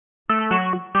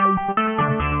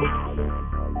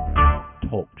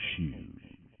shoes.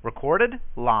 Recorded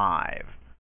live.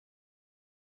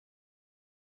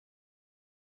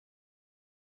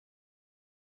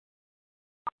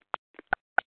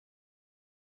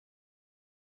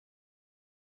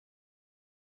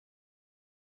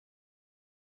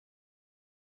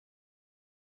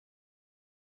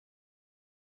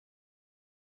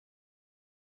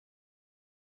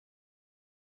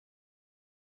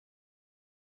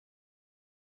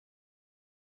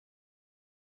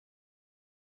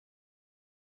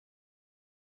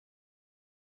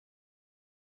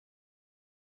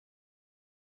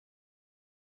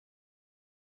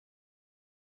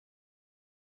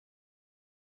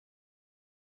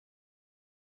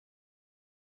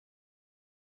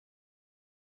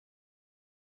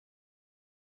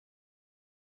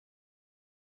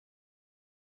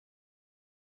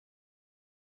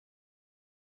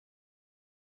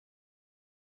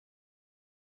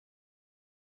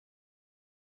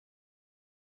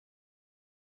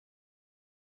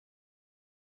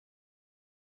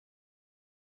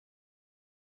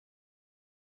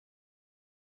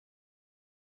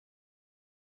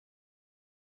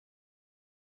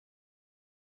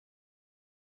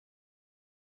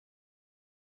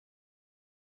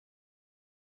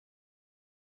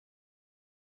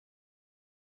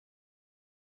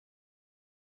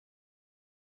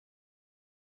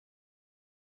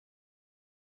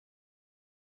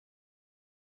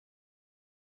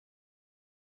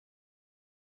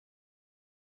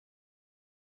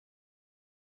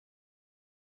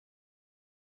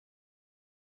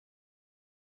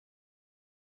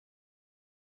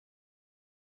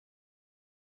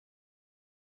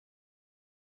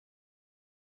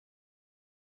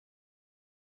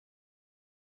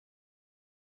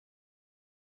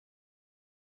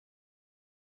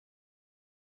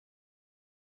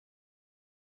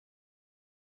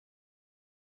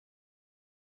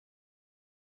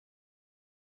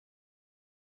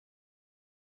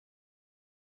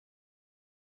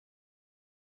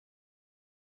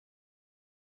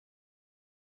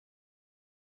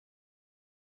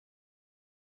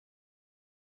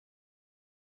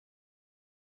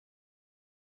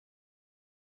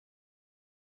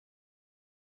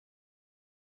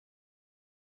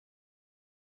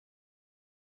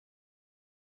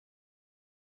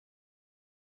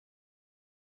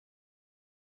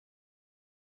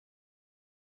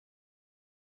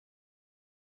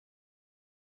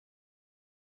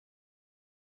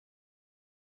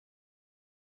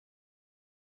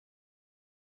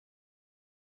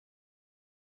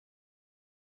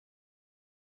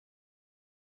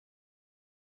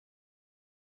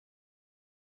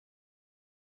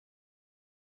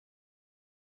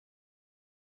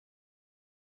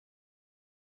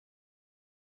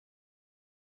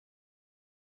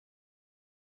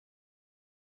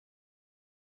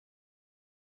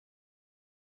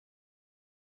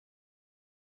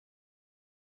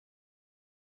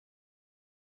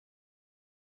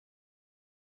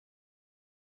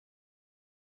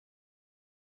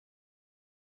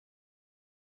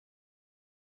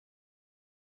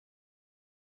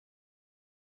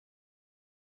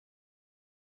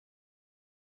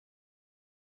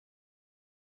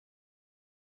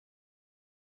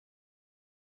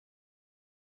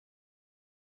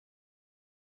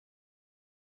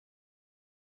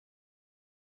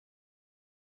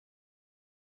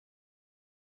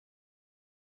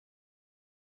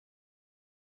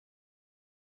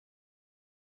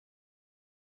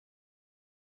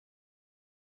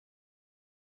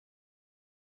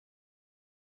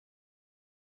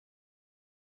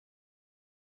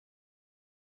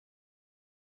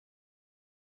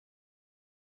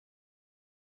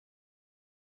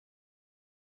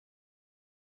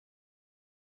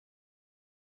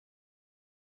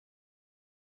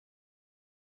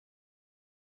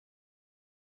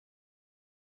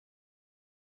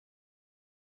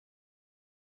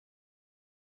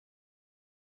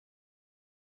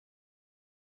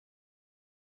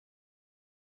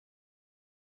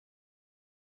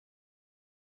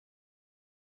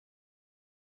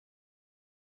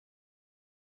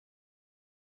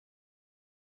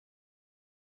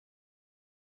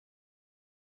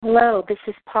 Hello, this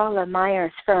is Paula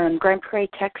Myers from Grand Prairie,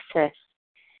 Texas.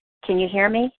 Can you hear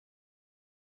me? Is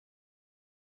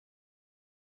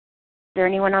there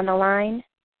anyone on the line?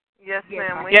 Yes,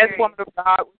 ma'am. Yes, woman of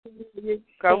God.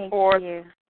 Go forth. Thank you.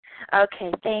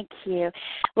 Okay, thank you.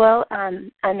 Well,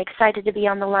 I'm excited to be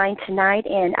on the line tonight,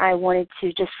 and I wanted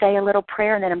to just say a little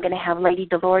prayer, and then I'm going to have Lady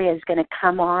Deloria is going to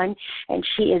come on, and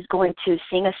she is going to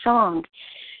sing a song.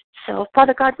 So,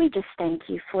 Father God, we just thank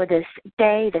you for this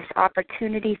day, this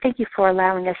opportunity. Thank you for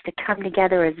allowing us to come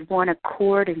together as one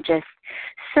accord and just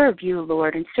serve you,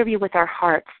 Lord, and serve you with our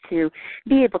hearts to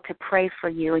be able to pray for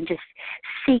you and just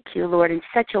seek you, Lord, in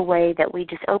such a way that we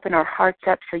just open our hearts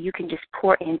up so you can just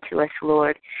pour into us,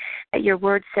 Lord. That your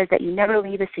word says that you never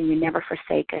leave us and you never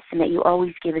forsake us and that you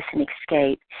always give us an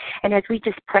escape. And as we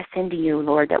just press into you,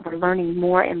 Lord, that we're learning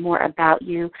more and more about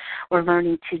you, we're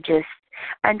learning to just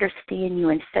understand you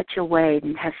in such a way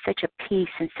and have such a peace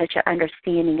and such an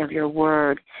understanding of your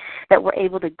word that we're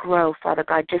able to grow, Father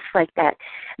God, just like that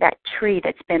tree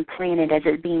that's been planted as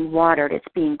it's being watered, it's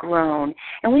being grown.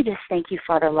 And we just thank you,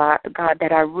 Father God,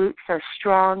 that our roots are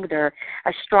strong, they're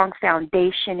a strong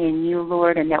foundation in you,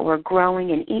 Lord, and that we're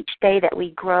growing. And each day that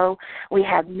we grow, we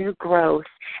have new growth.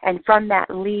 And from that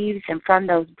leaves and from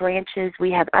those branches,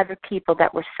 we have other people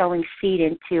that we're sowing seed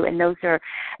into, and those are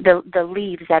the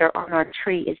leaves that are on our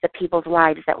tree is the people's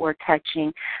lives that we're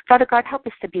touching. Father God, help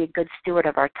us to be a good steward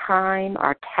of our time,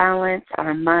 our talents,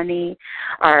 our money,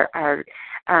 our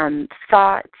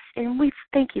thoughts. And we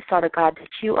thank you, Father God, that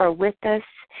you are with us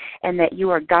and that you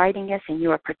are guiding us and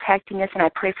you are protecting us. And I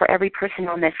pray for every person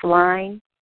on this line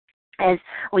as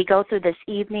we go through this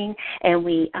evening and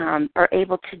we are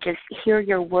able to just hear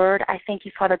your word. I thank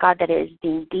you, Father God, that it is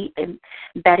being deep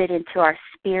embedded into our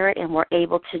spirit and we're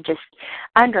able to just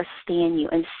understand you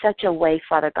in such a way,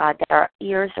 Father God, that our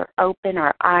ears are open,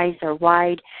 our eyes are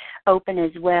wide open as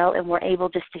well, and we're able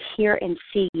just to hear and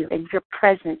see you, and your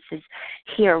presence is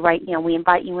here right now. We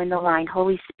invite you in the line,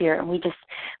 Holy Spirit, and we just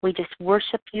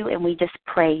worship you and we just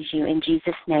praise you. In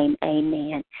Jesus' name,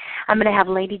 amen. I'm going to have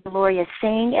Lady Gloria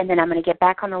sing, and then I'm going to get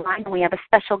back on the line, and we have a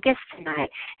special guest tonight.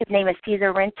 His name is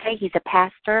Cesar Rente. He's a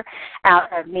pastor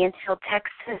out of Mansfield,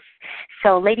 Texas.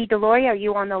 So, Lady Gloria, are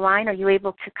you on the line? Are you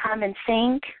able to come and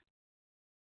sing?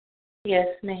 Yes,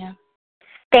 ma'am.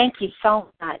 Thank you so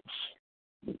much.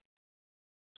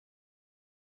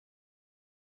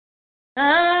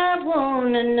 I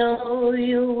want to know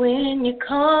you when you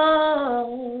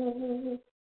call,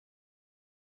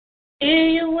 hear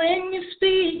you when you're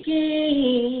speaking,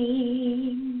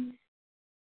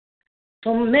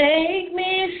 so make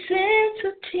me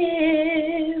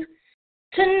sensitive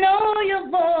to know your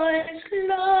voice,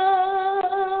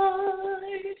 Lord.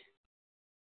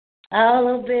 I'll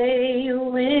obey you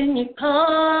when you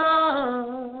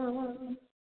call,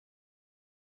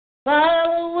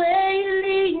 follow where you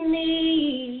lead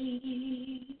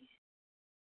me,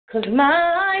 'cause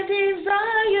my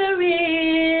desire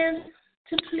is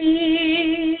to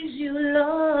please you,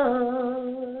 Lord.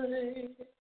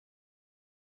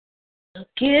 So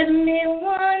give me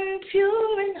one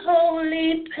pure and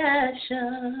holy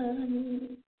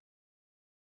passion.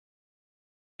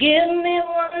 Give me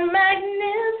one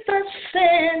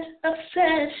magnificent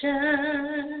obsession.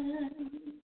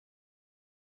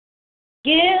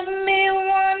 Give me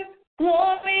one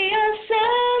glorious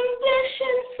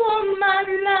ambition for my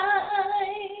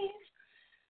life,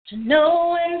 to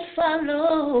know and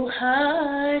follow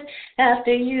hard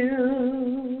after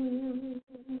you.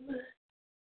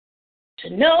 To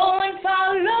know and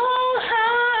follow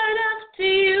hard after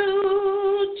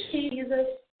you, Jesus.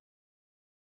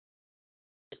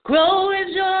 To grow as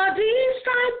your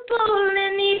disciple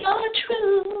in your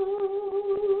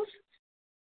truth.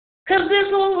 'Cause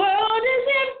this world is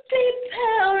empty,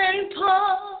 pale, and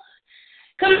poor,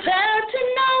 compared to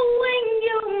knowing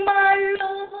you, my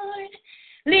Lord.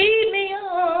 Lead me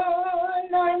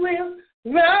on, I will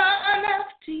run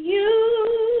after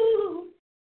you.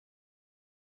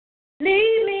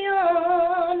 Lead me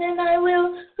on, and I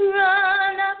will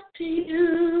run after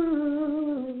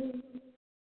you.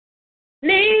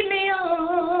 Lead me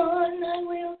on, I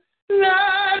will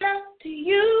run after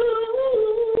you.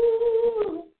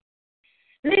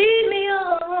 Lead me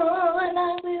on,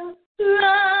 I will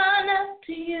run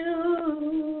after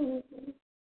you.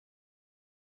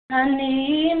 I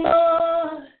need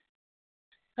more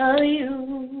of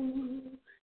you,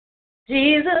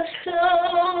 Jesus,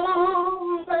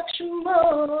 so much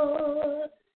more.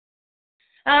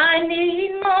 I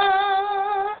need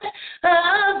more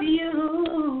of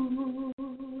you,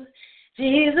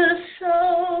 Jesus,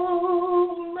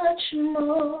 so much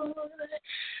more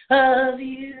of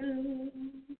you.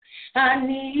 I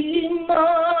need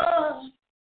more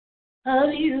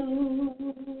of you,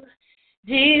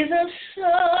 Jesus,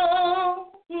 so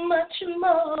much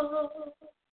more.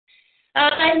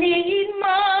 I need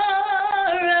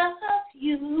more of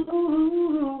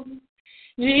you,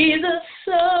 Jesus,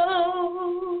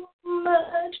 so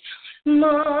much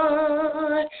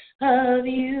more of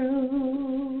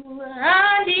you.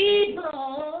 I need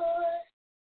more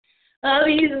of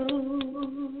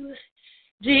you,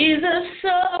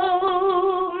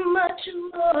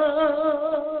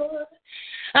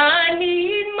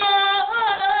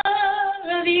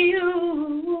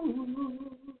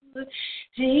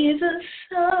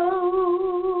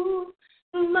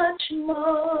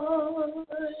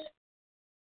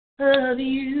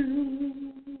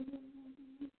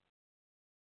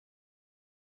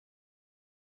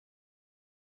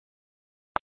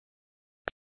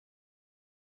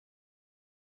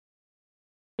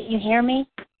 you hear me?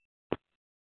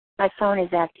 My phone is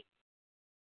active.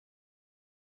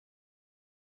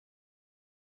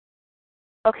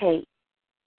 Okay.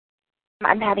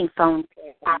 I'm having phone.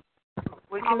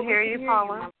 We can hear you,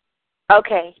 Paula.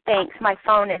 Okay, thanks. My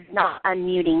phone is not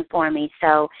unmuting for me.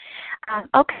 So,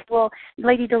 okay. Well,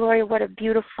 Lady Deloria, what a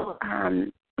beautiful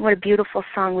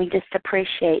song. We just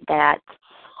appreciate that.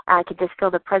 To just feel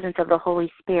the presence of the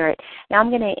Holy Spirit. Now I'm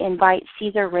going to invite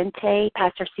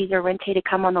Pastor Cesar Rente, to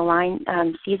come on the line.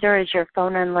 Cesar, is your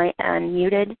phone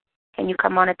unmuted? Can you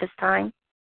come on at this time?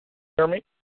 Hear me?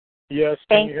 Yes.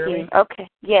 Thank you hear me? Okay.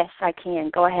 Yes, I can.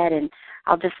 Go ahead, and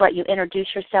I'll just let you introduce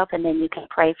yourself, and then you can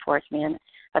pray for us, man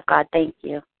of God. Thank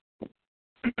you.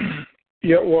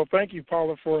 Yeah. Well, thank you,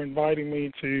 Paula, for inviting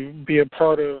me to be a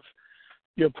part of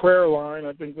your prayer line.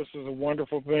 I think this is a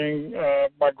wonderful thing.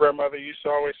 My grandmother used to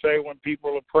always say, when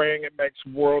people are praying, it makes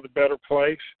the world a better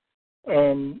place.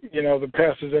 The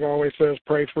passage that always says,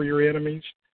 pray for your enemies,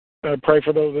 pray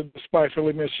for those that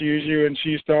despitefully misuse you. And she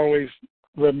used to always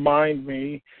remind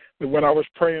me that when I was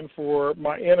praying for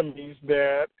my enemies,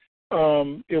 that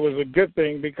it was a good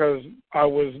thing, because I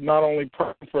was not only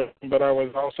praying for them, but I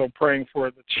was also praying for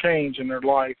the change in their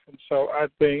life. And so I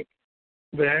think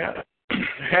that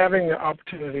having the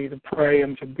opportunity to pray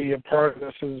and to be a part of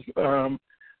this is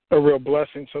a real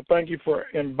blessing. So thank you for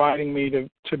inviting me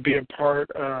to be a part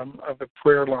of the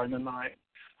prayer line tonight.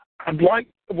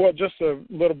 Just a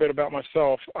little bit about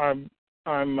myself. I'm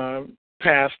a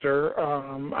pastor.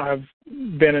 I've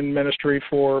been in ministry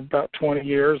for about 20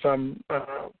 years. I'm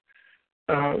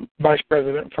vice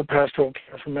president for pastoral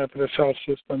care for Methodist Health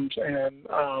Systems, and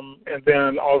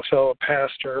then also a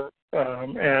pastor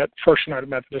at First United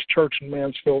Methodist Church in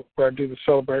Mansfield, where I do the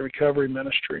Celebrate Recovery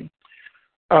ministry.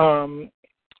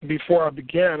 Before I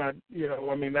begin,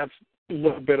 that's a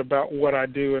little bit about what I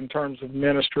do in terms of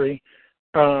ministry.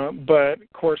 But,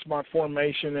 of course, my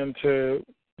formation into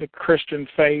the Christian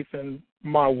faith and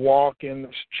my walk in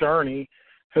this journey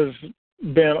has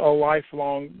been a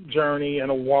lifelong journey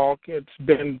and a walk. It's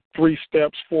been 3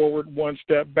 steps forward, 1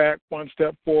 step back, 1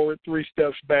 step forward, 3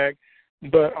 steps back,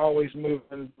 but always moving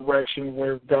in the direction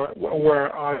where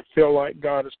I feel like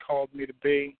God has called me to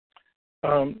be.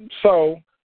 So,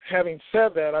 having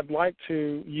said that, I'd like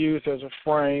to use as a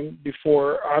frame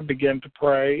before I begin to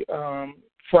pray,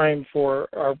 frame for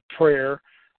our prayer,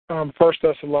 1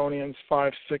 Thessalonians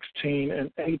 5:16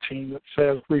 and 18, that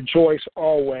says, "Rejoice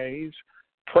always,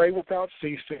 pray without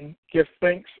ceasing, give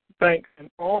thanks in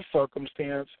all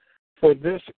circumstance, for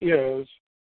this is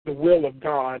the will of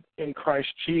God in Christ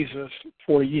Jesus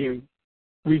for you."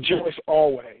 Rejoice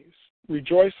always.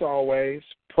 Rejoice always,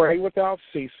 pray without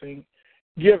ceasing,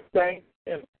 give thanks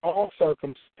in all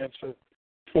circumstances,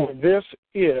 for this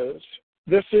is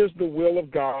the will of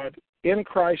God in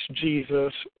Christ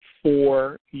Jesus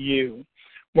for you.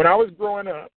 When I was growing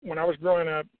up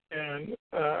in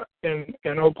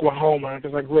Oklahoma,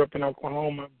 because I grew up in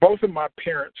Oklahoma, both of my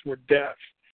parents were deaf.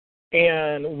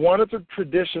 And one of the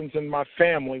traditions in my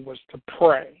family was to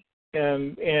pray.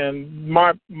 And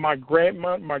my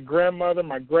grandmother, my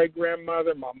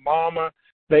great-grandmother, my mama,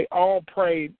 they all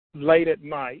prayed late at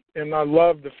night. And I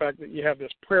love the fact that you have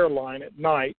this prayer line at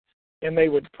night. And they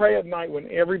would pray at night when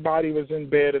everybody was in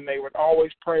bed, and they would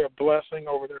always pray a blessing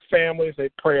over their families.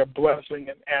 They'd pray a blessing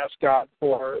and ask God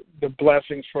for the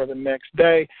blessings for the next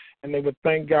day. And they would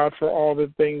thank God for all the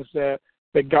things that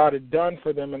God had done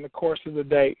for them in the course of the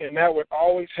day. And that would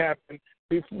always happen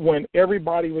when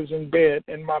everybody was in bed.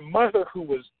 And my mother, who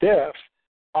was deaf,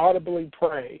 audibly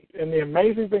prayed. And the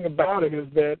amazing thing about it is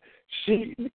that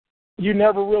you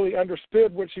never really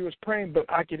understood what she was praying, but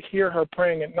I could hear her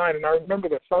praying at night. And I remember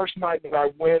the first night that I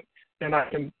went and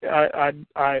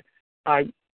I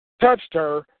touched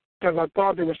her because I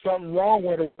thought there was something wrong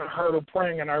with her when I heard her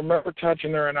praying. And I remember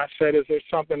touching her, and I said, "Is there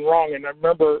something wrong?" And I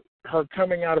remember her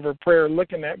coming out of her prayer,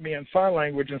 looking at me in sign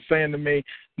language and saying to me,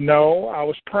 "No, I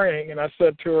was praying." And I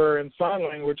said to her in sign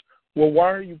language, "Well,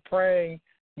 why are you praying?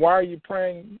 Why are you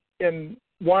praying in?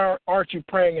 Why aren't you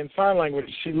praying in sign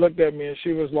language?" She looked at me and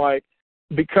she was like,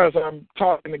 "Because I'm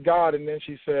talking to God." And then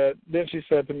she said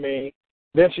to me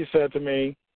that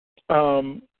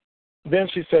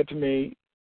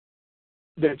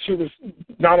she was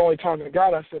not only talking to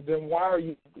God. I said, "Then why are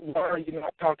you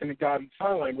not talking to God in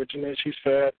sign language?" And then she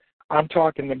said, "I'm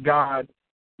talking to God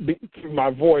through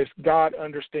my voice. God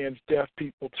understands deaf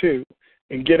people too."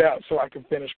 And get out so I can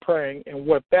finish praying. And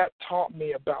what that taught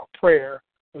me about prayer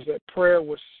was that prayer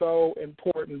was so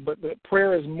important, but that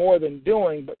prayer is more than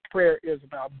doing, but prayer is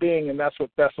about being, and that's what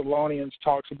Thessalonians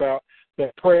talks about,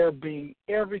 that prayer being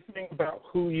everything about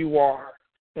who you are.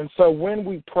 And so when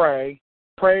we pray,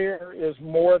 prayer is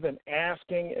more than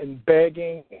asking and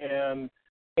begging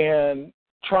and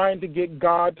trying to get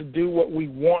God to do what we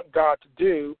want God to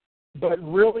do, but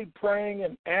really praying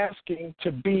and asking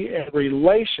to be in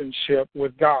relationship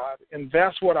with God. And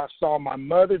that's what I saw my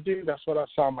mother do. That's what I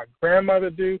saw my grandmother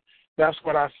do. That's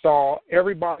what I saw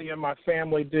everybody in my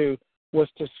family do, was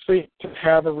to seek to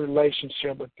have a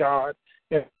relationship with God.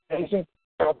 And the amazing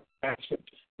passage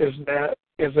is that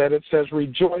it says,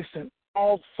 rejoice in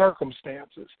all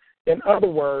circumstances. In other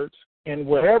words, in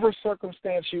whatever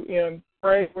circumstance you're in,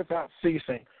 pray without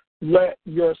ceasing. Let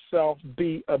yourself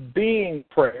be a being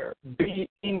prayer,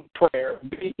 being prayer,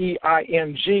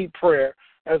 B-E-I-N-G prayer,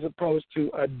 as opposed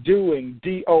to a doing,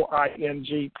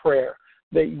 D-O-I-N-G prayer.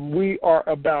 That we are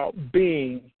about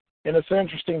being. And it's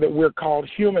interesting that we're called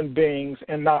human beings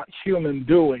and not human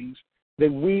doings,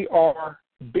 that we are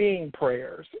being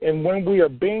prayers. And when we are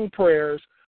being prayers,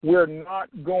 we're not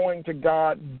going to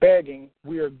God begging.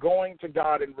 We are going to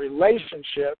God in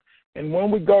relationship. And when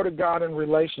we go to God in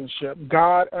relationship,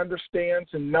 God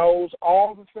understands and knows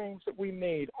all the things that we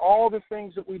need, all the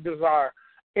things that we desire,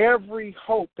 every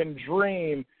hope and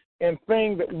dream and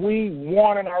thing that we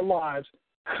want in our lives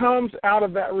comes out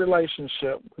of that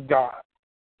relationship with God.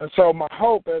 And so my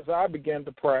hope as I begin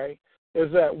to pray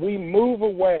is that we move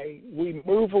away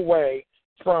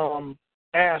from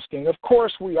asking. Of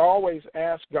course, we always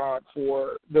ask God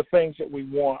for the things that we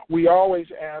want. We always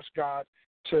ask God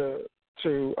to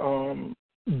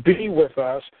be with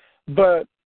us,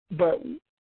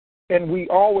 and we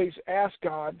always ask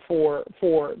God for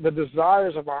the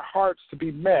desires of our hearts to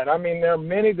be met. I mean, there are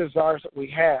many desires that we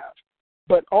have,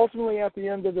 but ultimately at the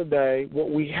end of the day, what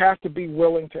we have to be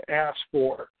willing to ask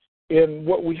for and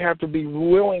what we have to be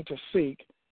willing to seek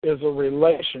is a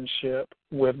relationship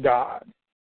with God.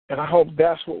 And I hope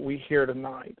that's what we hear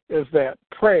tonight, is that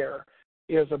prayer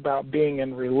is about being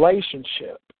in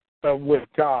relationship with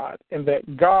God, and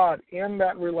that God in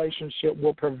that relationship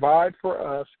will provide for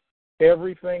us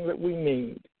everything that we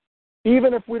need,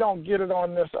 even if we don't get it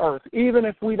on this earth, even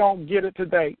if we don't get it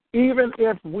today, even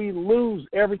if we lose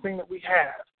everything that we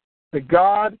have, that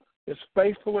God is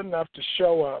faithful enough to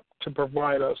show up to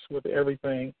provide us with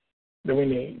everything that we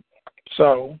need.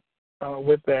 So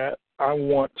with that, I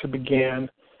want to begin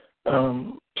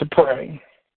to pray.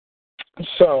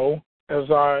 So as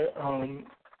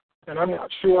and I'm not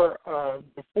sure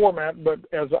the format, but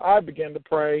as I begin to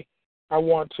pray, I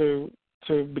want to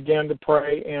begin to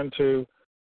pray and to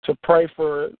pray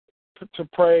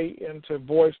and to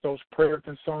voice those prayer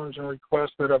concerns and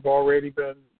requests that have already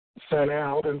been sent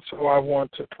out. And so I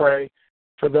want to pray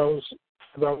for those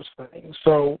things.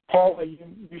 So Paula,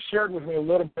 you shared with me a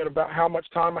little bit about how much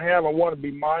time I have. I want to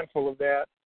be mindful of that.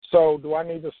 So do I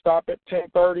need to stop at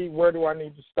 10:30? Where do I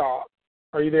need to stop?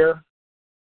 Are you there?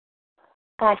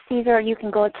 Caesar, you can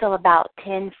go until about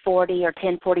 10:40 or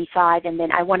 10:45, and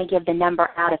then I want to give the number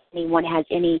out if anyone has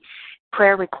any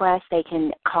prayer requests. They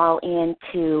can call in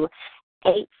to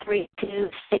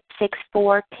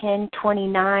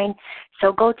 832-664-1029.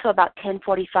 So go to about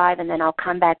 10:45, and then I'll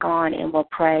come back on, and we'll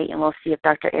pray, and we'll see if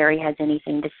Dr. Airy has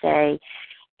anything to say.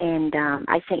 And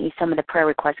I sent you some of the prayer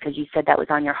requests because you said that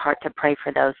was on your heart to pray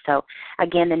for those. So,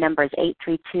 again, the number is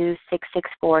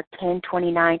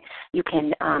 832-664-1029. You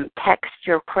can text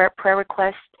your prayer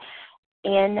request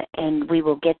in, and we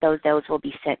will get those. Those will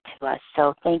be sent to us.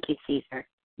 So thank you, Caesar.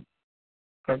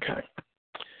 Okay.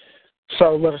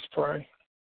 So let us pray.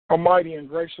 Almighty and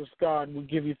gracious God, we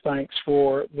give you thanks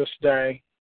for this day.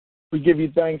 We give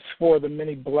you thanks for the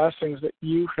many blessings that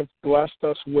you have blessed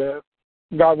us with.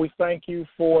 God, we thank you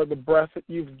for the breath that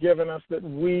you've given us that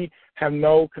we have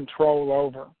no control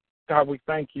over. God, we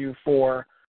thank you for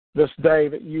this day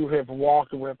that you have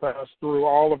walked with us through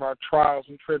all of our trials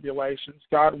and tribulations.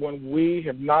 God, when we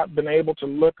have not been able to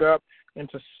look up and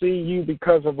to see you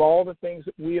because of all the things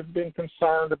that we have been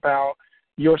concerned about,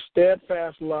 your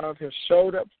steadfast love has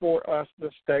showed up for us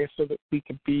this day so that we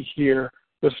could be here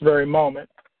this very moment.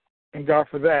 And God,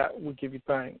 for that, we give you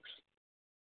thanks.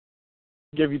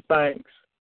 Give you thanks,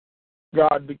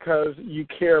 God, because you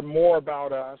care more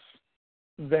about us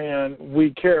than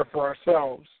we care for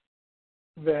ourselves,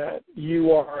 that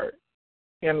you are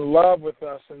in love with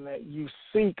us and that you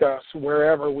seek us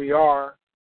wherever we are,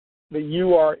 that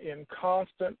you are in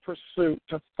constant pursuit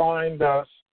to find us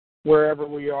wherever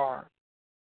we are.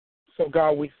 So,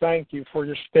 God, we thank you for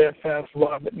your steadfast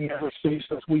love that never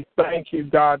ceases. We thank you,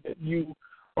 God, that you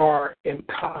are in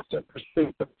constant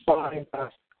pursuit to find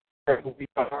us wherever we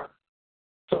are.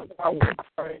 So God, we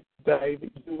pray today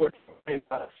that you would find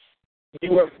us.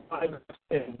 You would find us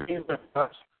and be with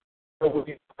us where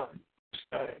we are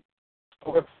today.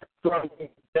 So if we're struggling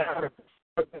down, if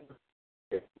we're struggling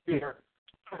here.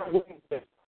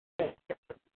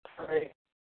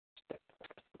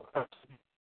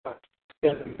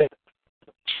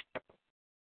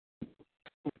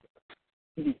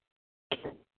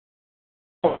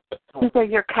 Caesar,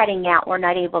 you're cutting out. We're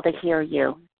not able to hear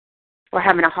you. We're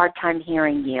having a hard time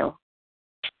hearing you.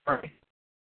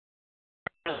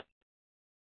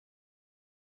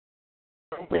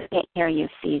 We can't hear you,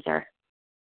 Caesar.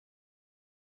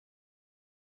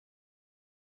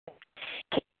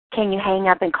 Can you hang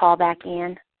up and call back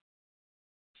in?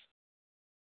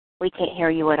 We can't hear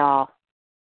you at all.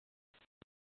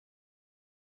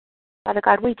 Father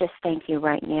God, we just thank you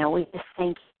right now. We just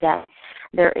thank you that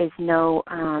there is no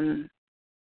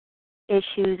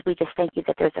issues. We just thank you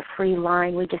that there's a free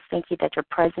line. We just thank you that your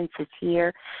presence is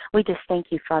here. We just thank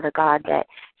you, Father God, that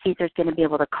Caesar's going to be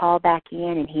able to call back in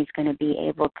and he's going to be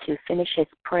able to finish his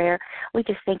prayer. We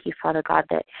just thank you, Father God,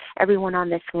 that everyone on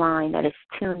this line that is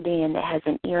tuned in, that has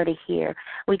an ear to hear,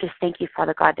 we just thank you,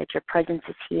 Father God, that your presence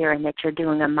is here and that you're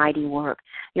doing a mighty work.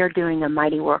 You're doing a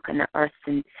mighty work on the earth.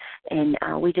 And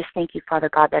we just thank you, Father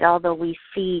God, that although we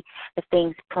see the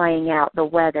things playing out, the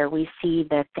weather, we see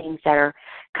the things that are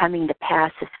coming to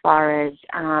pass as far as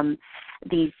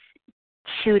these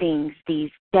shootings, these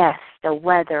deaths, the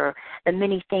weather, the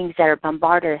many things that are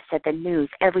bombarded us at the news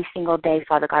every single day,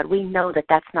 Father God. We know that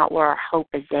that's not where our hope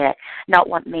is at, not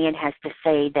what man has to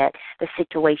say that the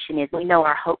situation is. We know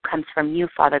our hope comes from you,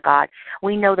 Father God.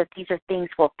 We know that these are things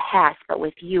will pass, but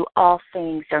with you all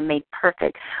things are made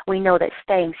perfect. We know that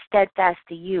staying steadfast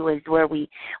to you is where we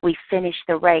finish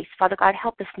the race. Father God,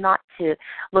 help us not to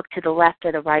look to the left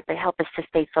or the right, but help us to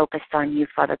stay focused on you,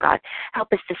 Father God.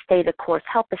 Help us to stay the course.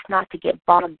 Help us not to get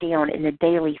bogged down in the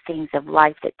daily things of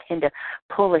life that tend to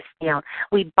pull us down.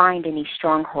 We bind any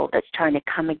stronghold that's trying to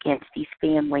come against these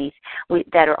families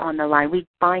that are on the line. We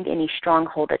bind any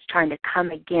stronghold that's trying to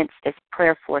come against this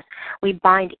prayer force. We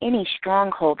bind any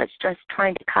stronghold that's just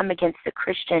trying to come against the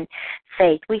Christian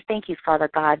faith. We thank you, Father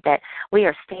God, that we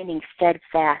are standing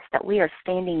steadfast, that we are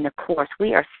standing the course.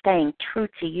 We are staying true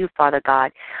to you, Father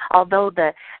God. Although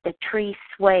the tree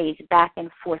sways back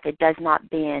and forth, it does not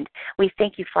bend. We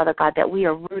thank you, Father God, that we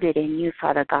are rooted in you,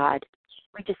 Father God.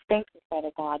 We just thank you,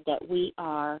 Father God, that we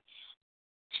are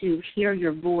to hear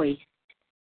your voice.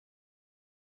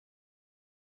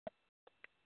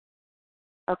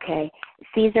 Okay.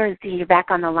 Caesar, you're back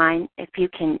on the line. If you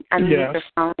can unmute your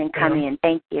phone and come in.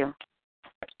 Thank you.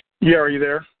 Yeah, are you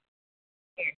there?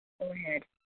 Yes, go ahead.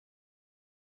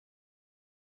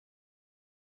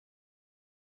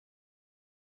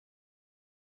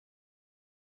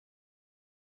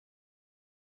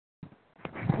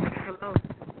 Hello.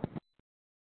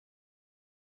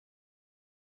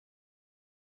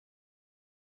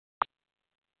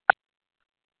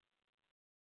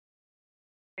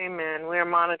 Amen. We are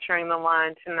monitoring the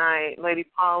line tonight. Lady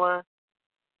Paula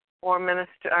or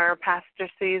Minister or Pastor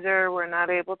Caesar, we're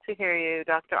not able to hear you.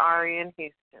 Dr. Ari in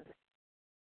Houston.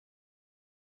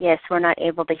 Yes, we're not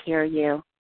able to hear you.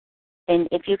 And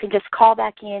if you can just call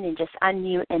back in and just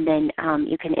unmute, and then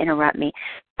you can interrupt me.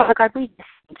 Father God, we just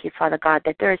thank you, Father God,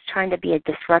 that there is trying to be a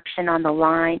disruption on the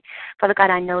line. Father God,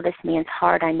 I know this man's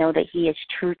heart. I know that he is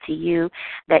true to you,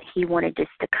 that he wanted just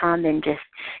to come and just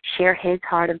share his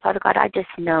heart. And Father God, I just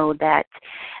know that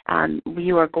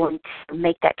you are going to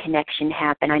make that connection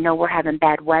happen. I know we're having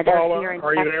bad weather here in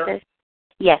Texas. Are you there?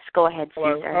 Yes, go ahead,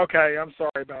 Hello? Caesar. Okay, I'm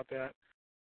sorry about that.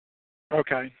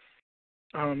 Okay.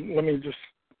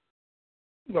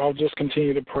 I'll just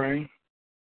continue to pray.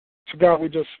 So God,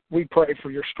 we pray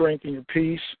for your strength and your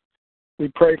peace. We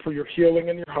pray for your healing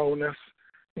and your wholeness.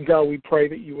 And God, we pray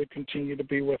that you would continue to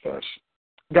be with us.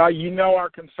 God, you know our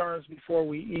concerns before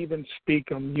we even speak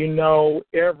them. You know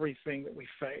everything that we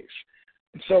face.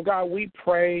 And so God, we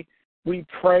pray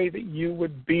that you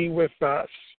would be with us,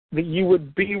 that you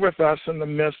would be with us in the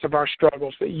midst of our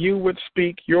struggles, that you would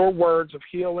speak your words of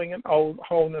healing and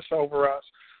wholeness over us.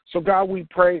 So, God, we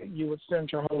pray that you would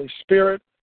send your Holy Spirit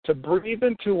to breathe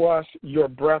into us your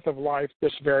breath of life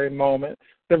this very moment,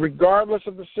 that regardless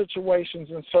of the situations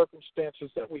and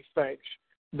circumstances that we face,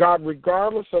 God,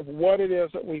 regardless of what it is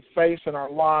that we face in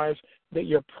our lives, that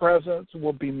your presence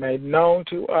will be made known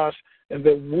to us and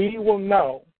that we will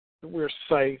know that we're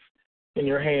safe in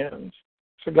your hands.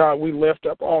 So, God, we lift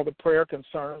up all the prayer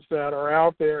concerns that are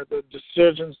out there, the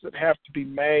decisions that have to be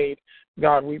made.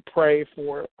 God, we pray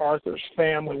for Arthur's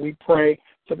family. We pray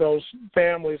for those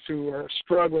families who are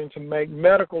struggling to make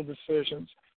medical decisions.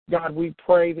 God, we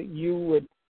pray that you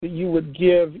would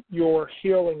give your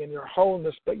healing and your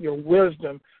wholeness, but your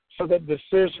wisdom, so that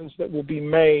decisions that will be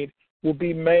made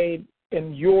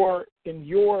in your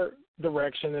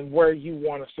direction and where you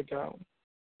want us to go.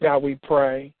 God, we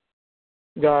pray,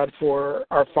 God, for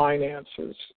our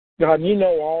finances. God, you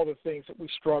know all the things that we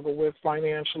struggle with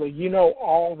financially. You know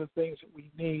all the things that we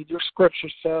need. Your scripture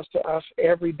says to us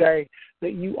every day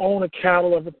that you own a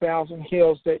cattle of 1,000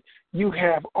 hills, that you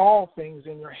have all things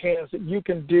in your hands, that you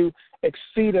can do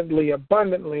exceedingly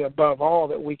abundantly above all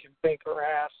that we can think or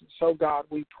ask. And so, God,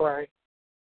 we pray.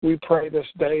 We pray this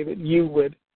day that you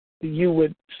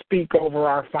would speak over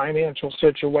our financial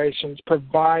situations,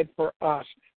 provide for us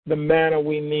the manna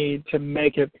we need to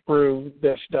make it through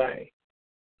this day.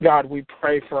 God, we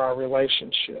pray for our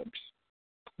relationships.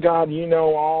 God, you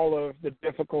know all of the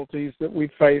difficulties that we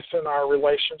face in our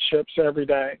relationships every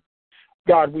day.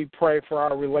 God, we pray for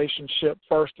our relationship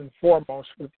first and foremost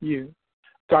with you.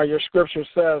 God, your scripture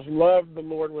says, love the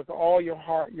Lord with all your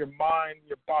heart, your mind,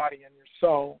 your body, and your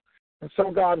soul. And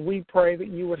so, God, we pray that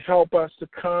you would help us to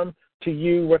come to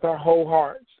you with our whole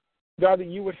hearts. God, that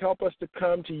you would help us to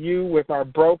come to you with our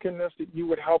brokenness, that you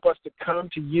would help us to come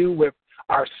to you with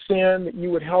our sin, that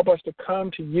you would help us to come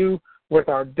to you with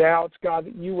our doubts, God,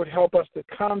 that you would help us to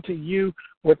come to you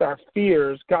with our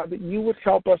fears, God, that you would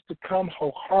help us to come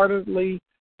wholeheartedly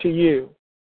to you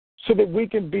so that we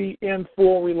can be in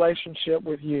full relationship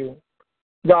with you.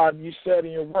 God, you said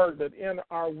in your word that in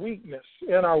our weakness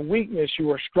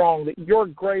you are strong, that your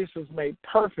grace is made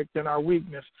perfect in our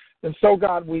weakness. And so,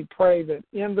 God, we pray that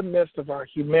in the midst of our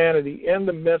humanity, in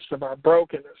the midst of our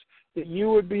brokenness, that you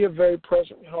would be a very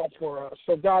present help for us.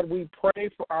 So, God, we pray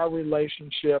for our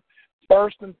relationship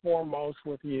first and foremost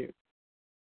with you.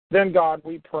 Then, God,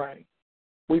 we pray.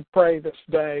 We pray this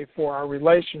day for our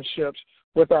relationships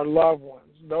with our loved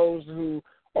ones, those who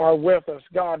are with us,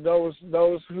 God, those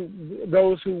who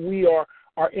we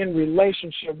are in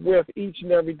relationship with each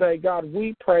and every day. God,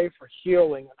 we pray for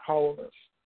healing and wholeness.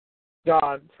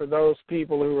 God, for those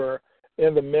people who are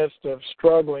in the midst of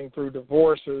struggling through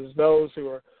divorces, those who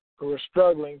are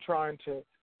struggling trying to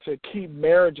keep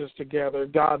marriages together,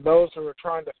 God, those who are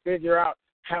trying to figure out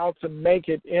how to make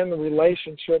it in the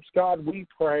relationships, God, we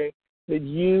pray that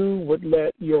you would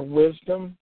let your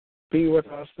wisdom be with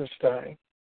us this day.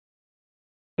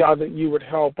 God, that you would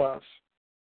help us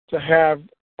to have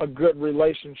a good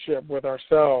relationship with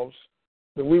ourselves,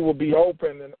 that we will be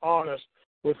open and honest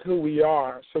with who we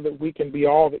are so that we can be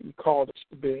all that you called us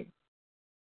to be.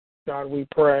 God, we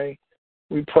pray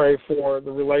for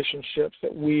the relationships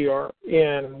that we are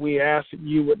in, and we ask that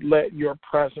you would let your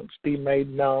presence be made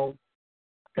known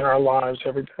in our lives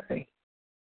every day.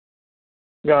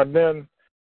 God, then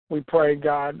we pray,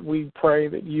 God, we pray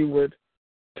that you would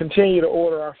continue to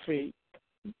order our feet.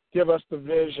 Give us the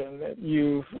vision that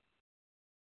you've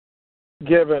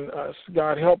given us.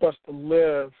 God, help us to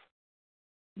live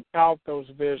out those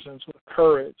visions with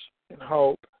courage and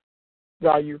hope.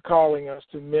 God, you're calling us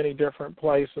to many different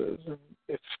places, and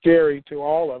it's scary to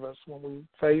all of us when we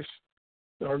face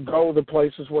or go the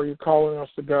places where you're calling us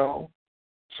to go.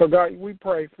 So, God, we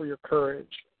pray for your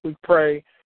courage. We pray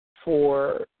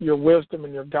for your wisdom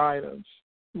and your guidance.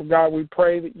 God, we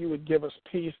pray that you would give us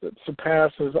peace that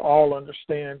surpasses all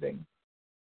understanding.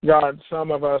 God, some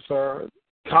of us are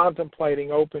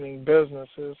contemplating opening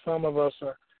businesses. Some of us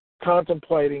are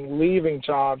contemplating leaving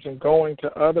jobs and going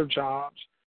to other jobs.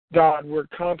 God, we're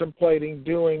contemplating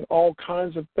doing all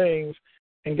kinds of things.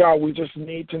 And God, we just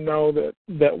need to know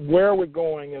that where we're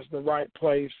going is the right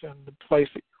place and the place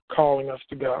that you're calling us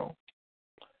to go.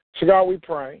 So God, we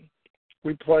pray.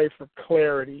 We pray for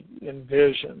clarity in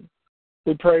vision.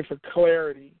 We pray for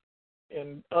clarity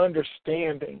in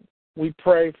understanding. We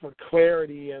pray for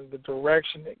clarity in the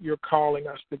direction that you're calling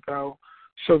us to go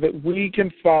so that we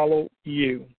can follow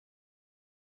you,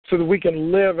 so that we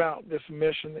can live out this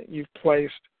mission that you've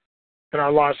placed in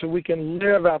our lives, so we can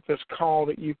live out this call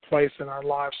that you've placed in our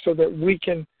lives, so that we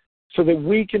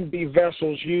can be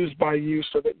vessels used by you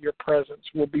so that your presence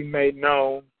will be made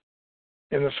known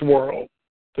in this world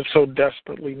that so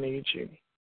desperately needs you.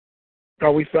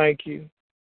 God, we thank you.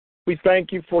 We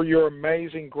thank you for your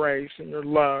amazing grace and your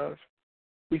love.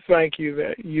 We thank you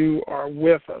that you are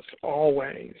with us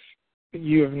always, that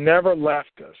you have never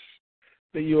left us,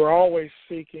 that you are always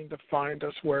seeking to find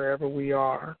us wherever we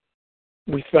are.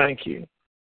 We thank you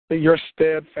that your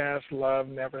steadfast love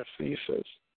never ceases.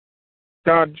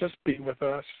 God, just be with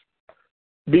us.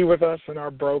 Be with us in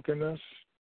our brokenness.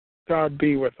 God,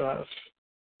 be with us.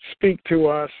 Speak to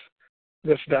us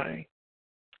this day.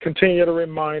 Continue to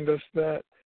remind us that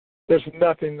there's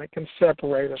nothing that can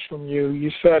separate us from you.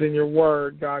 You said in your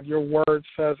word, God, your word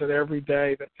says it every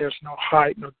day, that there's no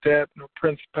height, no depth, no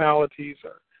principalities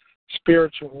or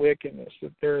spiritual wickedness,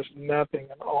 that there is nothing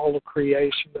in all of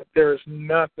creation, that there is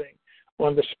nothing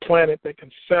on this planet that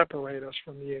can separate us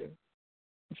from you.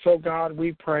 So, God,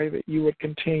 we pray that you would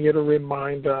continue to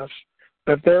remind us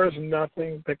that there is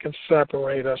nothing that can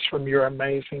separate us from your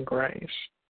amazing grace,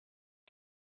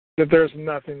 that there's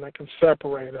nothing that can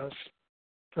separate us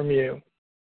from you.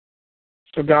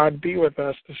 So, God, be with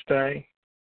us this day.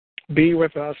 Be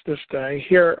with us this day.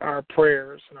 Hear our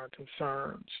prayers and our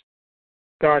concerns.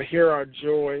 God, hear our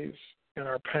joys and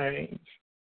our pains.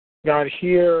 God,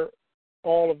 hear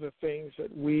all of the things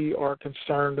that we are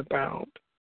concerned about.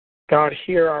 God,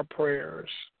 hear our prayers.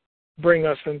 Bring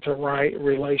us into right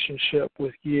relationship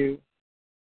with you.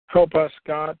 Help us,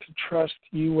 God, to trust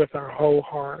you with our whole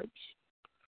hearts.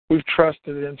 We've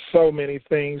trusted in so many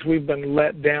things. We've been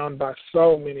let down by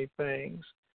so many things.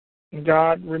 And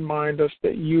God, remind us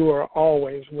that you are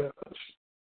always with us,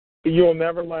 that you'll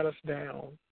never let us down,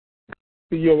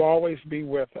 that you'll always be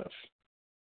with us.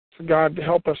 So, God,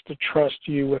 help us to trust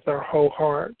you with our whole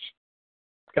hearts.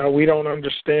 God, we don't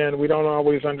understand. We don't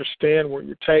always understand where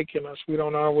you're taking us. We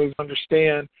don't always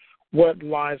understand what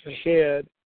lies ahead.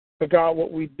 But, God,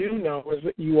 what we do know is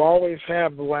that you always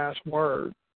have the last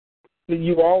word, that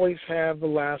you always have the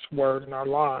last word in our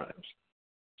lives.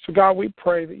 So, God, we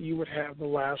pray that you would have the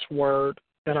last word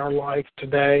in our life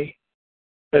today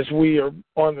as we are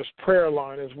on this prayer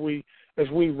line, as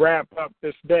we wrap up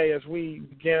this day, as we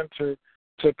begin to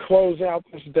close out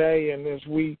this day, and as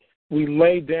we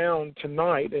lay down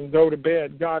tonight and go to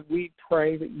bed. God, we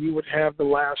pray that you would have the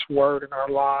last word in our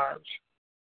lives.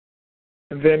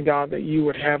 And then, God, that you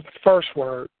would have the first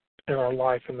word in our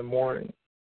life in the morning.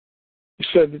 You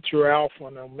said that you're Alpha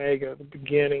and Omega, the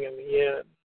beginning and the end.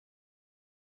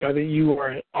 God, that you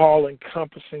are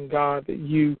all-encompassing, God, that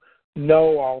you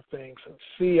know all things and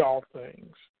see all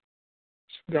things.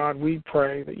 So, God, we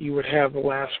pray that you would have the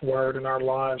last word in our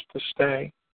lives this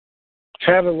day.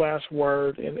 Have the last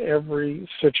word in every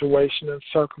situation and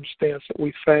circumstance that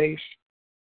we face.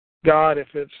 God, if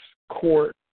it's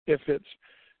court, if it's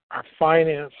our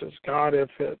finances, God, if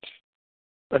it's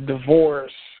a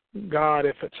divorce, God,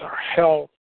 if it's our health,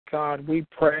 God, we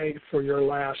pray for your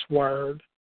last word,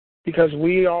 because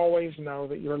we always know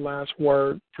that your last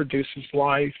word produces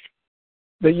life,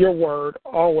 that your word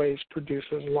always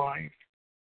produces life.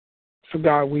 So,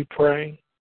 God, we pray.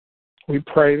 We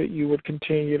pray that you would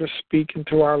continue to speak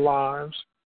into our lives.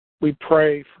 We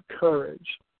pray for courage.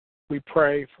 We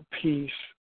pray for peace.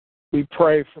 We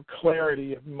pray for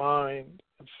clarity of mind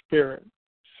and spirit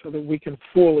so that we can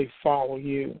fully follow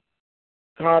you.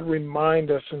 God,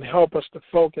 remind us and help us to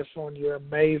focus on your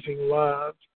amazing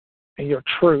love and your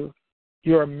truth,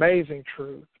 your amazing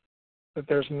truth, that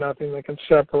there's nothing that can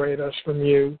separate us from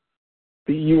you,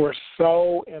 that you are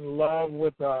so in love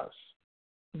with us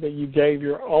that you gave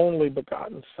your only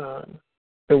begotten Son,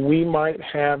 that we might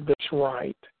have this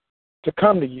right to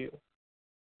come to you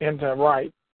and to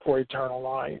right for eternal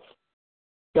life.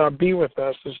 God, be with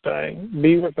us this day.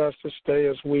 Be with us this day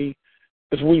as we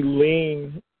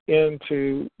lean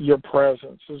into your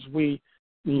presence, as we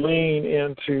lean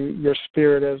into your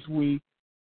spirit, as we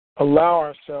allow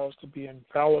ourselves to be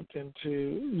enveloped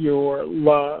into your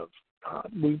love. God,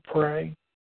 we pray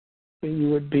that you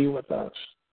would be with us.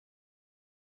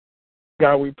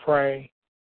 God, we pray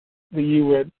that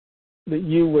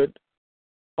you would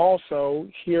also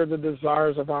hear the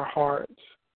desires of our hearts.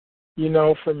 You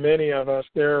know, for many of us,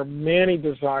 there are many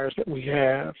desires that we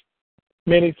have,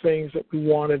 many things that we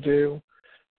want to do.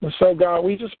 And so, God,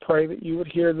 we just pray that you would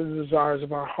hear the desires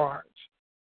of our hearts.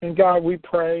 And, God, we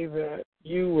pray that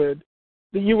you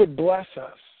would bless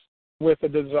us with the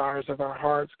desires of our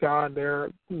hearts. God,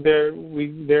 there's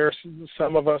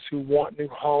some of us who want new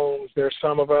homes. There's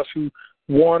some of us who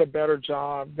want a better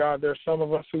job. God, there's some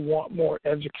of us who want more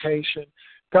education.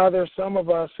 God, there's some of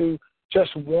us who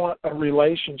just want a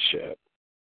relationship.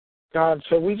 God,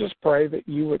 so we just pray that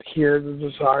you would hear the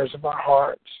desires of our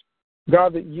hearts.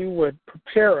 God, that you would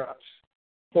prepare us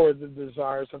for the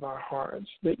desires of our hearts,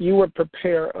 that you would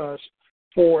prepare us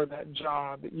for that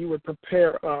job, that you would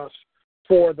prepare us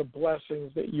for the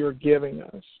blessings that you're giving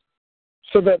us,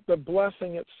 so that the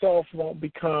blessing itself won't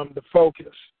become the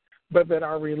focus, but that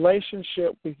our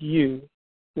relationship with you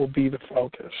will be the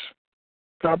focus.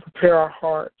 God, prepare our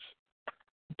hearts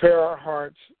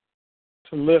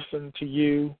to listen to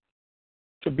you,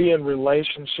 to be in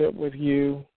relationship with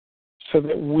you, so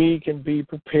that we can be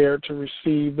prepared to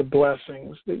receive the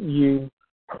blessings that you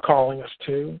are calling us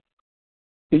to,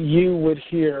 that you would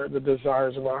hear the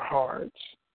desires of our hearts,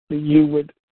 that you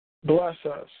would bless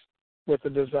us with the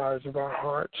desires of our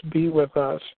hearts. Be with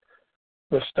us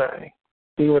this day.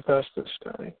 Be with us this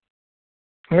day.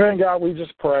 And then, God, we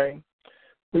just pray.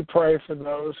 We pray for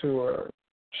those who are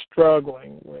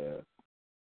struggling with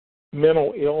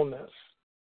mental illness.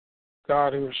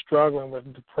 God, who are struggling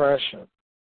with depression,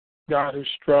 God, who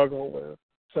struggle with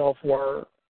self-worth,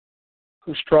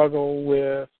 who struggle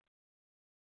with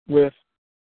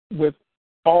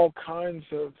all kinds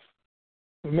of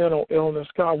mental illness.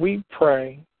 God, we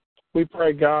pray,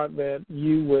 God, that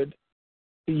you would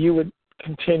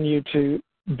continue to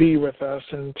be with us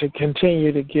and to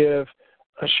continue to give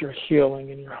us your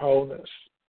healing and your wholeness.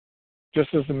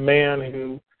 Just as the man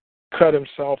who cut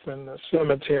himself in the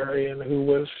cemetery and who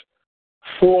was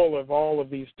full of all of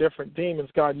these different demons,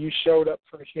 God, you showed up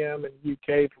for him and you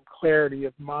gave him clarity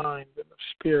of mind and of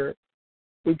spirit.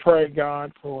 We pray,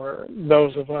 God, for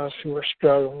those of us who are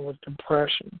struggling with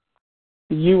depression,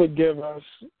 you would give us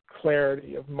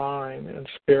clarity of mind and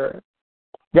spirit.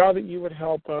 God, that you would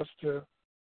help us to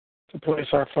place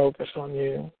our focus on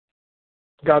you.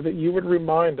 God, that you would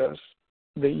remind us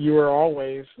that you are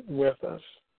always with us,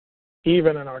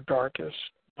 even in our darkest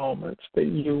moments, that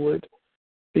you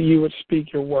would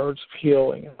speak your words of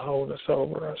healing and wholeness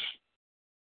over us.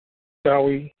 God,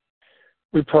 we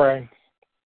pray.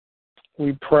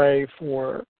 We pray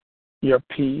for your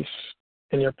peace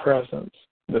and your presence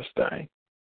this day.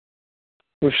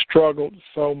 We've struggled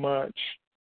so much.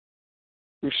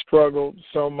 We've struggled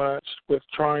so much with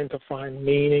trying to find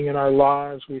meaning in our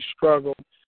lives. We've struggled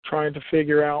trying to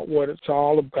figure out what it's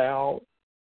all about.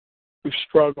 We've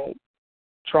struggled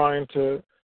trying to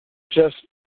just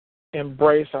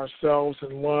embrace ourselves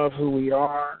and love who we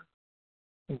are.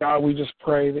 God, we just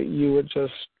pray that you would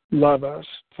just love us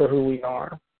for who we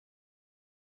are,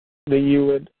 that you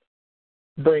would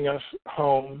bring us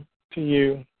home to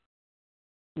you,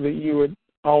 that you would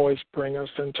always bring us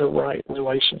into right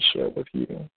relationship with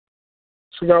you.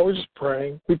 So God, we just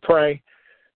pray. We pray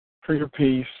for your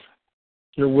peace,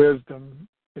 your wisdom,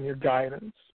 and your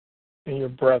guidance, and your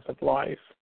breath of life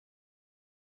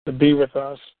to be with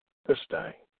us this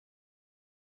day.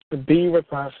 To be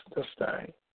with us this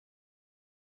day.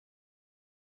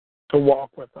 To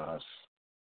walk with us.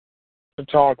 To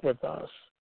talk with us.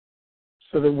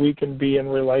 So that we can be in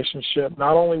relationship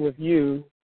not only with you,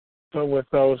 but with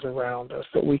those around us,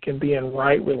 that we can be in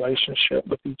right relationship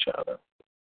with each other.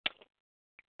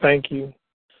 Thank you.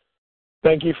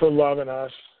 Thank you for loving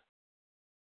us.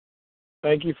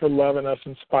 Thank you for loving us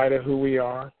in spite of who we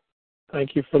are.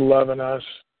 Thank you for loving us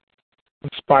in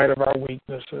spite of our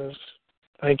weaknesses.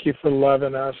 Thank you for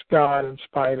loving us, God, in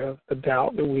spite of the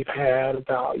doubt that we've had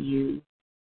about you.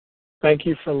 Thank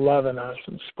you for loving us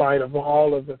in spite of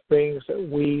all of the things that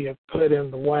we have put in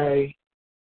the way.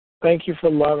 Thank you for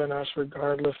loving us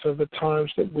regardless of the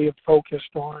times that we have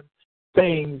focused on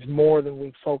things more than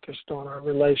we focused on our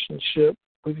relationship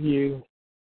with you.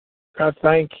 God,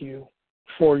 thank you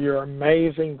for your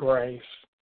amazing grace,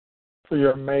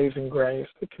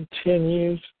 that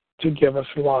continues to give us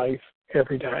life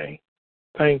every day.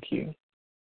 Thank you.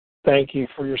 Thank you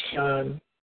for your Son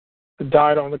who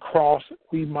died on the cross that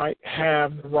we might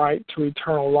have the right to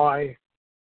eternal life.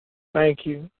 Thank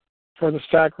you for the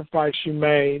sacrifice you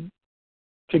made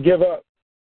to give up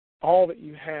all that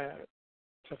you had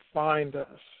to find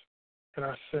us in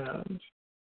our sins.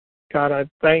 God, I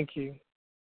thank you.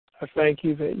 I thank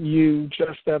you that you,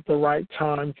 just at the right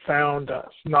time, found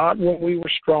us. Not when we were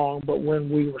strong, but when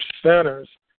we were sinners,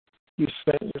 you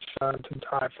sent your Son to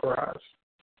die for us.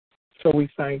 So we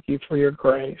thank you for your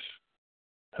grace.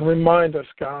 And remind us,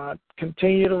 God,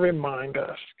 continue to remind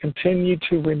us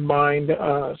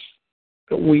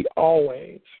that we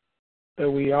always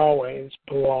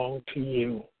belong to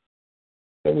you,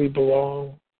 that we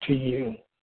belong to you.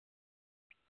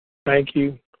 Thank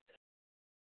you.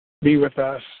 Be with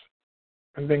us.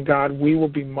 And then, God, we will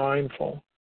be mindful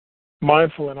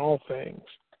in all things,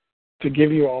 to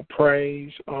give you all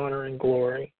praise, honor, and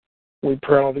glory. We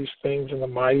pray all these things in the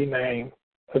mighty name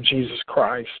of Jesus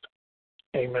Christ.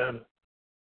 Amen.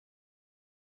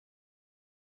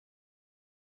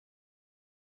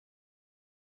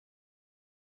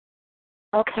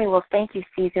 Okay, well, thank you,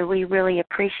 Caesar. We really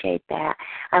appreciate that.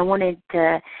 I wanted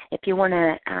to, if you want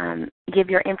to give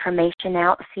your information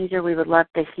out, Caesar, we would love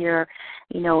to hear,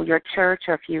 your church,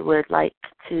 or if you would like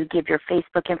to give your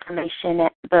Facebook information,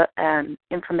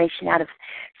 information out if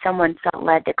someone felt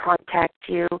led to contact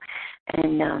you,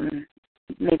 and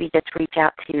maybe just reach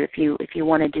out to you if you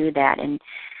want to do that. And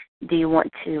do you want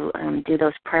to do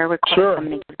those prayer requests? Sure. I'm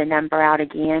going to give the number out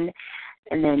again,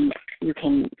 and then you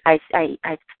can. I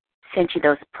sent you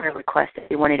those prayer requests if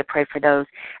you wanted to pray for those.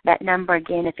 That number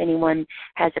again, if anyone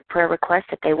has a prayer request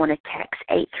that they want to text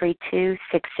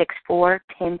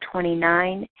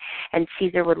 832-664-1029, and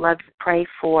Caesar would love to pray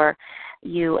for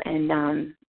you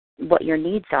and what your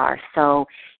needs are. So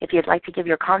if you'd like to give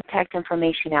your contact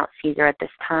information out, Caesar, at this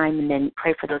time, and then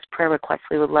pray for those prayer requests,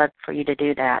 we would love for you to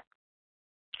do that.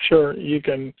 Sure, you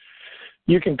can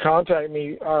contact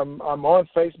me. I'm on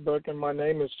Facebook, and my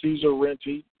name is Caesar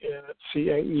Rentie, and it's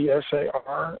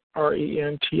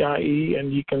CaesarRentie,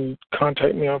 and you can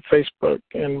contact me on Facebook.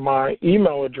 And my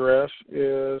email address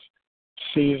is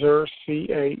Caesar,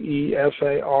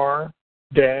 CaesarDash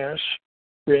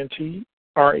Rentie,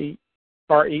 Rentie,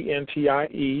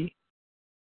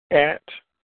 at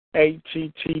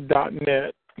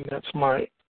att.net. And that's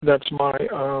my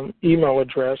email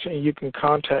address, and you can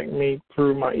contact me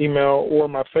through my email or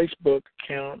my Facebook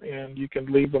account, and you can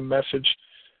leave a message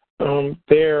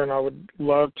there. And I would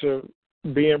love to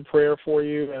be in prayer for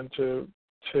you, and to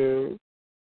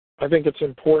I think it's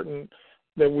important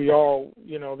that we all,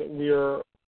 that we are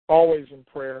always in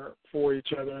prayer for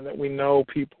each other, and that we know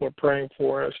people are praying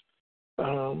for us.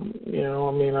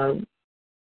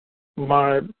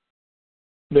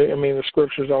 The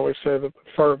scriptures always say that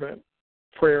the fervent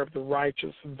prayer of the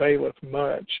righteous availeth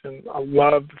much, and I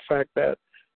love the fact that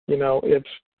it's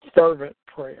fervent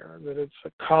prayer, that it's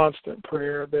a constant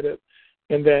prayer, that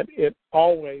it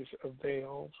always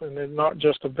avails, and it not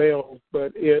just avails,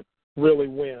 but it really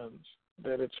wins,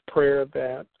 that it's prayer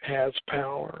that has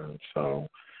power. And so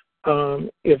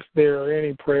if there are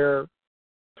any prayer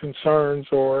concerns,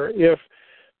 or if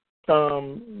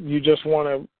you just want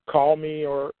to call me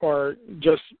or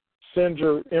just send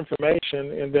your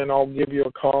information, and then I'll give you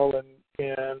a call and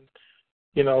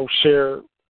share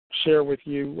with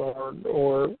you,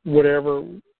 or whatever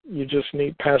you just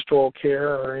need, pastoral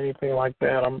care or anything like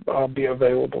that. I'll be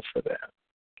available for that.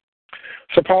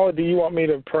 So, Paula, do you want me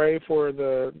to pray for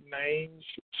the names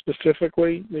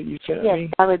specifically that you sent me?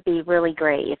 Yes, that would be really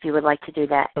great if you would like to do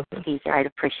that, Caesar. I'd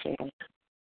appreciate it.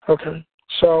 Okay.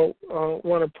 So I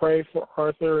want to pray for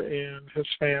Arthur and his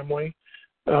family,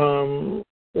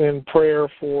 in prayer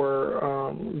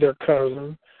for their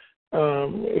cousin,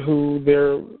 who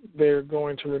they're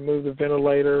going to remove the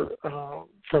ventilator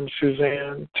from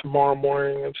Suzanne tomorrow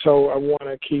morning, and so I want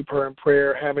to keep her in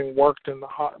prayer. Having worked in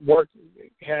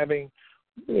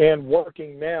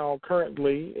working now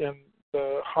currently in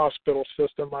the hospital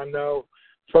system, I know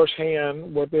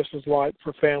firsthand what this is like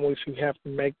for families who have to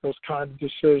make those kind of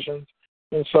decisions.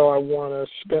 And so I want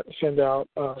to send out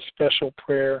a special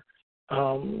prayer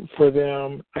for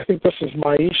them. I think this is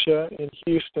Maisha in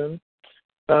Houston,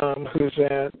 who's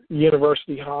at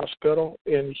University Hospital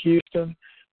in Houston.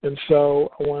 And so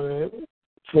I want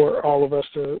for all of us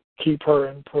to keep her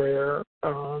in prayer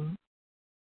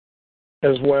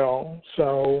as well.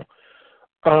 So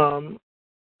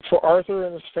for Arthur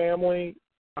and his family,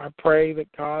 I pray that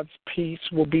God's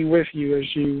peace will be with you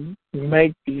as you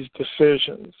make these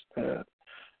decisions.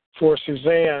 For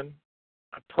Suzanne,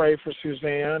 I pray for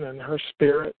Suzanne and her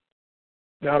spirit.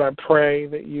 God, I pray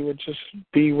that you would just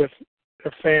be with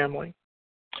her family.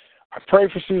 I pray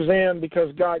for Suzanne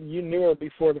because, God, you knew her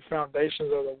before the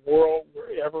foundations of the world were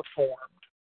ever formed.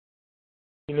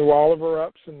 You knew all of her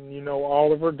ups, and you know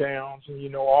all of her downs, and you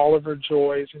know all of her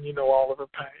joys, and you know all of her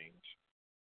pains.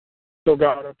 So,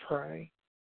 God, I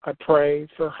pray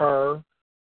for her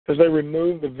as they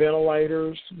remove the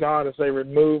ventilators, God, as they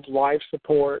remove life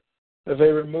support, as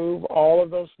they remove all of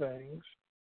those things,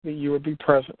 that you would be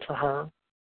present for her.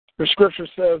 The scripture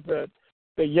says that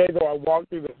yea, though I walk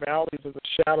through the valleys of the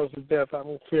shadows of death, I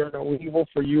will fear no evil,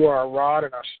 for you are our rod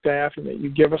and our staff, and that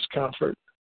you give us comfort.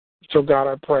 So, God,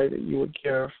 I pray that you would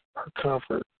give her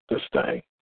comfort this day.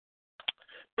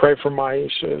 Pray for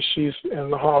Maisha. She's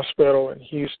in the hospital in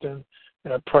Houston,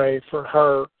 and I pray for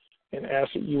her and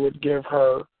ask that you would give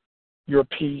her your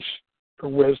peace,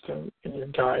 your wisdom, and your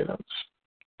guidance.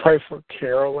 Pray for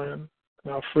Carolyn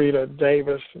and Alfreda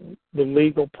Davis and the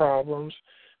legal problems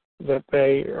that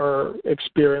they are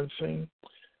experiencing.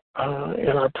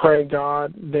 And I pray,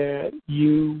 God, that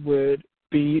you would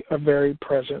be a very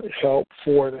present help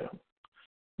for them.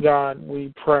 God,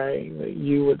 we pray that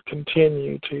you would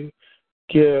continue to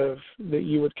give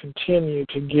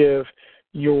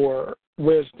your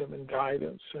wisdom and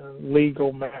guidance in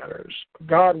legal matters.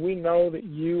 God, we know that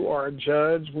you are a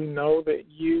judge. We know that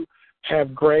you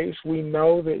have grace. We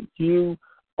know that you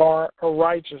are a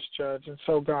righteous judge. And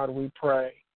so, God, we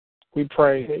pray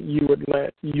that you would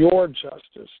let your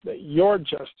justice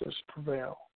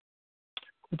prevail.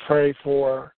 We pray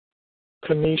for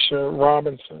Kanisha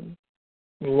Robinson,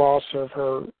 the loss of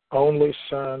her only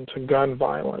son to gun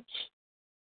violence.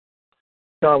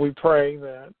 God, we pray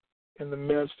that in the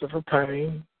midst of her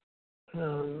pain,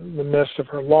 in the midst of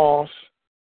her loss,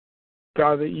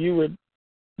 God, that you would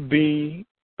be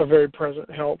a very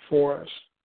present help for us.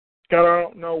 God, I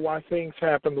don't know why things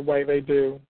happen the way they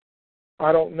do.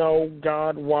 I don't know,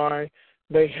 God, why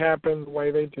they happen the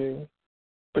way they do.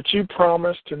 But you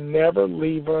promised to never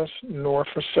leave us nor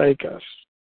forsake us.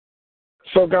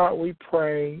 So, God, we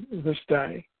pray this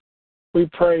day. We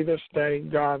pray this day,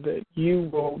 God, that you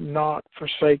will not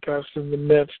forsake us in the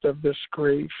midst of this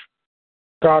grief.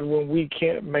 God, when we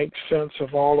can't make sense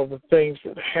of all of the things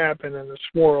that happen in this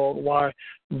world, why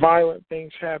violent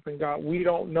things happen, God, we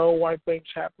don't know why things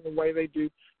happen the way they do.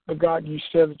 But, God, you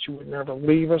said that you would never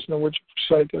leave us, nor would you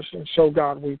forsake us. And so,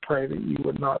 God, we pray that you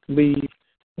would not leave,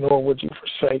 nor would you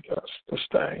forsake us this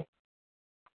day.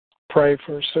 Pray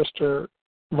for Sister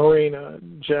Marina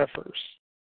Jeffers,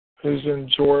 who's in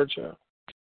Georgia.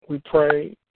 We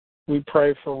pray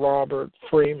for Robert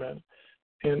Freeman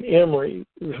in Emory,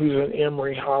 who's in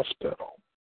Emory Hospital.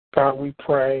 God, we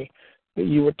pray that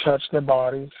you would touch their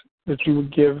bodies, that you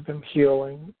would give them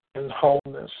healing and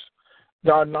wholeness.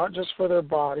 God, not just for their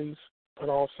bodies, but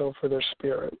also for their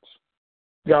spirits.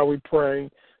 God, we pray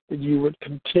that you would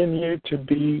continue to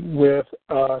be with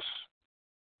us.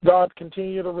 God,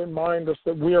 continue to remind us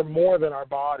that we are more than our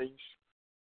bodies,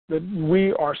 that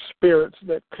we are spirits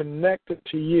that connected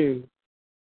to you.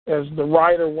 As the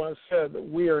writer once said, that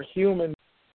we are human